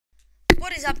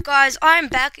What is up, guys? I'm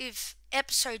back with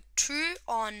episode 2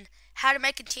 on how to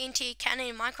make a TNT cannon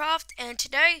in Minecraft, and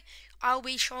today I'll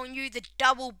be showing you the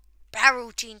double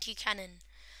barrel TNT cannon.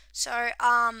 So,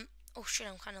 oh shit,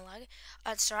 I'm kind of lagging.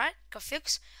 That's alright, got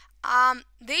fixed.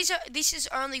 This is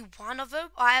only one of them.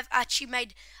 I have actually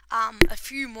made a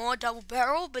few more double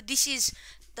barrel, but this is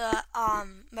the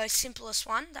most simplest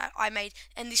one that I made,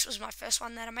 and this was my first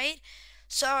one that I made.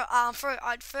 So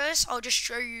first I'll just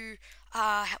show you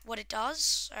what it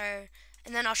does. So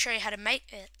and then I'll show you how to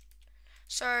make it.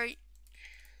 So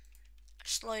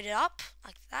just load it up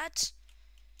like that.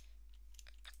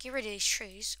 Get rid of these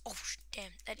trees. Oh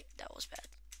damn, that was bad.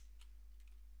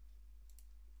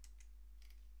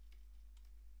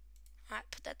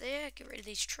 Alright, put that there. Get rid of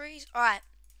these trees. Alright,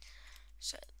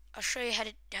 so I'll show you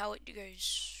how it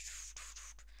goes.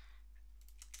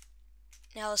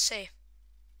 Now let's see.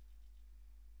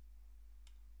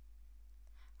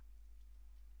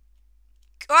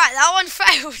 Alright, that one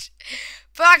failed.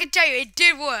 But I can tell you, it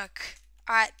did work.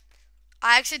 Alright,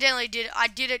 I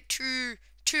did it too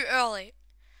early.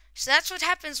 So that's what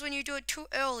happens when you do it too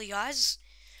early, guys.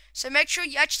 So make sure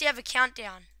you actually have a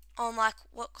countdown on like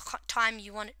what time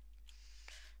you want it.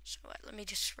 So wait, let me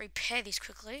just repair this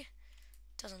quickly.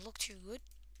 Doesn't look too good.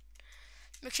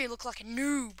 Make sure you look like a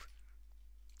noob.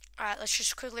 Alright, let's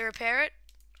just quickly repair it.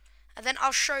 And then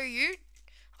I'll show you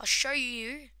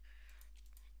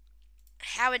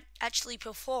how it actually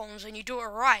performs when you do it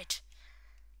right.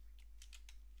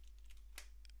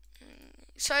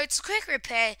 So it's a quick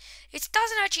repair. It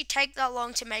doesn't actually take that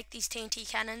long to make these TNT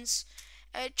cannons.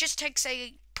 It just takes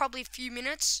probably a few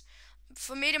minutes.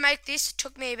 For me to make this, it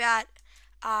took me about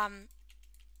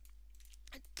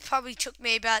it probably took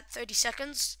me about 30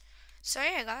 seconds. So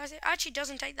yeah, guys, it actually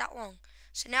doesn't take that long.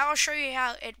 So now I'll show you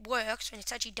how it works when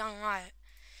it's actually done right.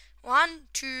 1,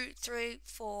 2, 3,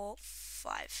 4,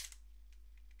 5.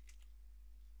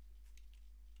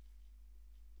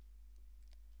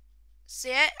 So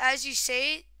yeah, as you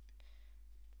see,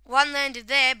 one landed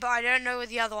there, but I don't know where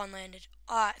the other one landed.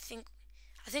 I think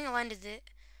it landed there.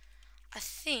 I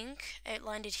think it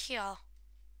landed here.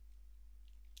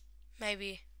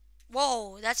 Maybe.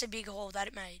 Whoa, that's a big hole that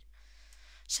it made.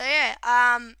 So yeah,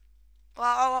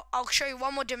 well, I'll show you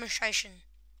one more demonstration.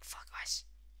 Fuck, guys.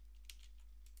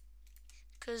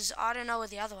 Because I don't know where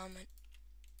the other one went.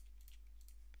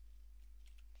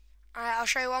 Alright, I'll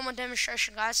show you one more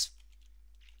demonstration, guys.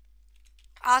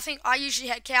 I think I usually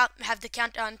have the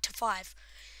countdown to 5.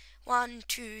 1,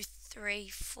 2, 3,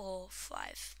 4,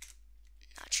 5.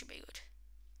 That should be good.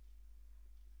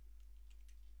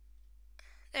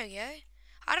 There we go.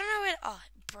 I don't know where. Oh,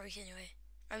 it broke anyway.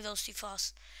 Maybe that was too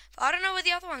fast. But I don't know where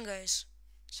the other one goes.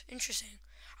 It's interesting.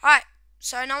 Alright,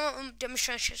 so now I'm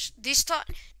demonstration. This time,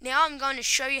 now I'm going to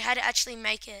show you how to actually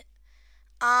make it.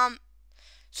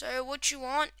 So what you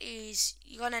want is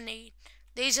you're gonna need.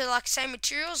 These are like same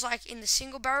materials like in the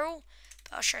single barrel,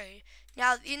 but I'll show you.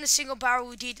 Now in the single barrel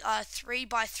we did 3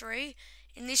 by 3.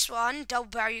 In this one, double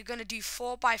barrel, you're gonna do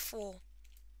 4 by 4.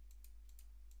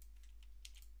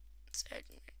 So,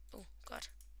 oh god.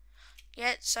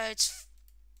 Yeah, so it's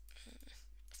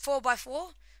 4 by 4.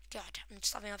 God, I'm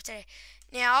stopping up today.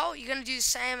 Now you're gonna do the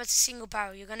same as a single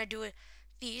barrel. You're gonna do it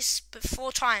this, but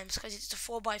 4 times because it's a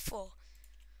 4 by 4.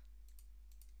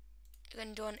 You're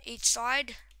gonna do on each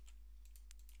side.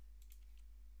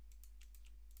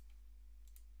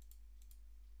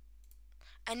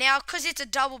 And now, because it's a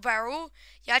double barrel,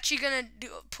 you're actually going to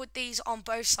put these on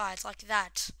both sides, like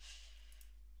that.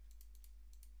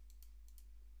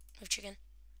 Move chicken.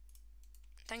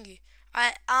 Thank you.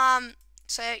 Alright,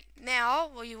 so now,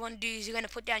 what you want to do is you're going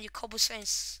to put down your cobblestone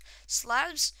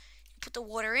slabs. Put the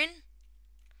water in.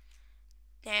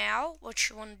 Now, what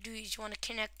you want to do is you want to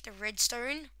connect the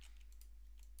redstone.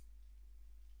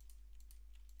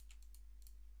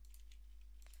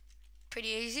 Pretty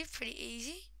easy, pretty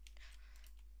easy.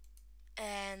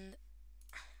 And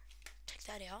take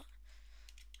that out.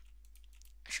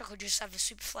 I wish I could just have a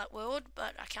super flat world,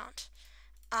 but I can't.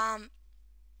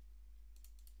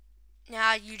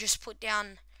 Now you just put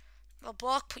down the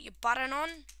block, put your button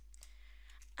on,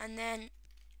 and then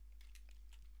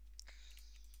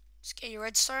just get your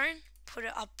redstone, put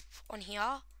it up on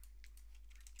here.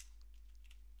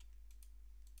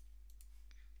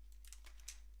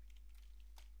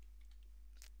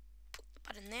 Put the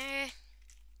button there,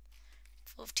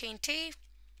 full of TNT.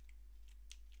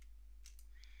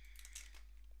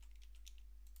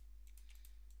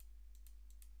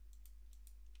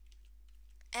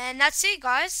 And that's it,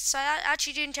 guys. So that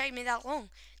actually didn't take me that long.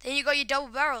 Then you got your double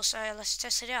barrel, so let's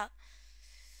test it out.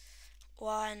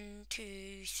 1, 2,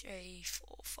 3,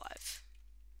 4, 5.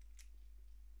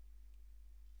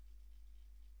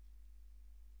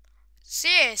 So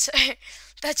yeah, so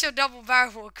that's your double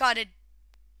barrel kind of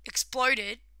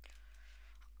exploded.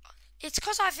 It's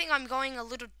because I think I'm going a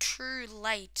little too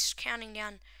late, counting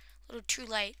down a little too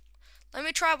late. Let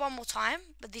me try one more time,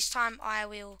 but this time I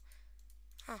will.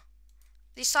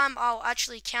 This time I'll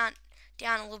actually count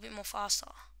down a little bit more faster.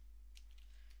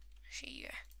 Here you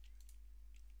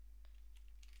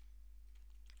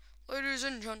go. Ladies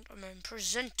and gentlemen,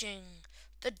 presenting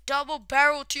the double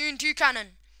barrel TNT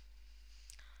cannon.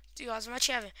 So guys, I'm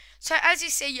actually having. So as you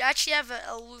see, you actually have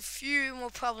a few more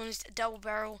problems with the double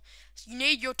barrel. You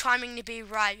need your timing to be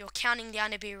right, your counting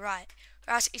down to be right,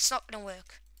 or else it's not gonna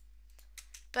work.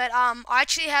 But I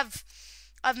actually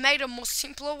I've made a more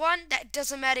simpler one that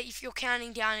doesn't matter if your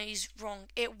counting down is wrong.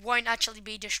 It won't actually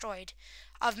be destroyed.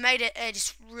 I've made it,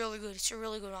 it's really good. It's a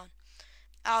really good one.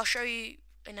 I'll show you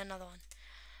in another one.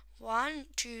 1,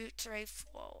 2, 3,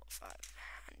 4, 5.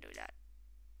 Undo that.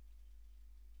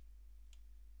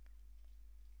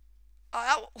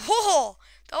 Oh,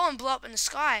 that one blew up in the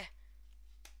sky.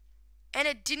 And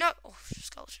it did not, oh,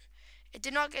 skeleton. It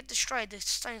did not get destroyed. The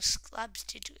stone slabs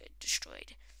did get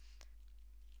destroyed.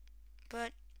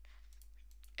 But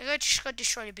it just got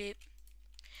destroyed a bit.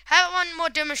 Have one more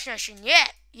demonstration. Yeah.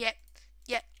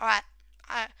 Alright.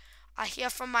 I hear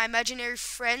from my imaginary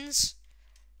friends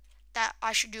that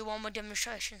I should do one more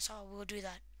demonstration, so I will do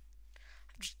that.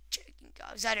 I'm just joking,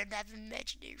 guys. I don't have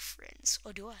imaginary friends,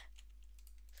 or do I?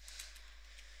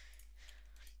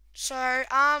 So,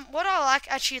 what I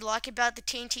actually like about the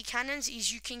TNT cannons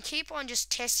is you can keep on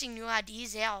just testing new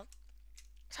ideas out.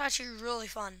 It's actually really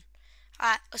fun.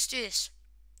 Alright, let's do this.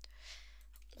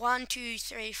 1, 2,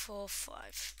 3, 4,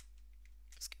 5.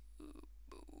 Let's go.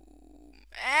 Boom.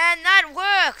 And that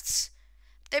worked!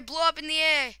 They blew up in the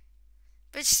air.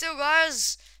 But still,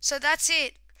 guys, so that's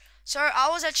it. So I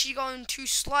was actually going too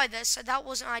slow there, so that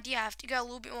was an idea. I have to go a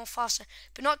little bit more faster.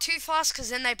 But not too fast, because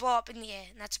then they blow up in the air,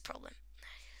 and that's a problem.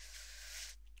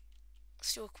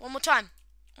 Let's do it one more time.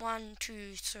 1,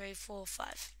 2, 3, 4,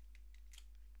 5.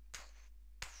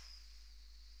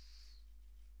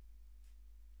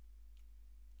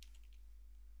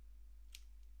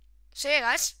 So yeah,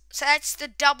 guys. So that's the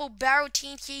double barrel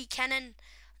TNT cannon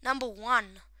number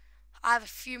 1. I have a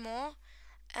few more.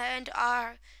 And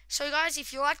so guys,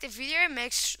 if you like the video,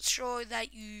 make sure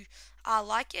that you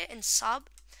like it and sub.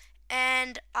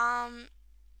 And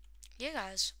yeah,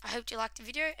 guys, I hope you liked the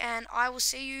video, and I will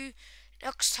see you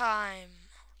next time.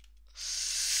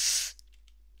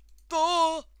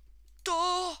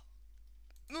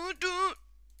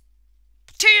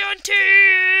 TNT.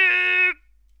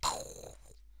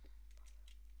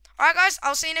 Alright, guys,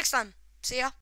 I'll see you next time. See ya.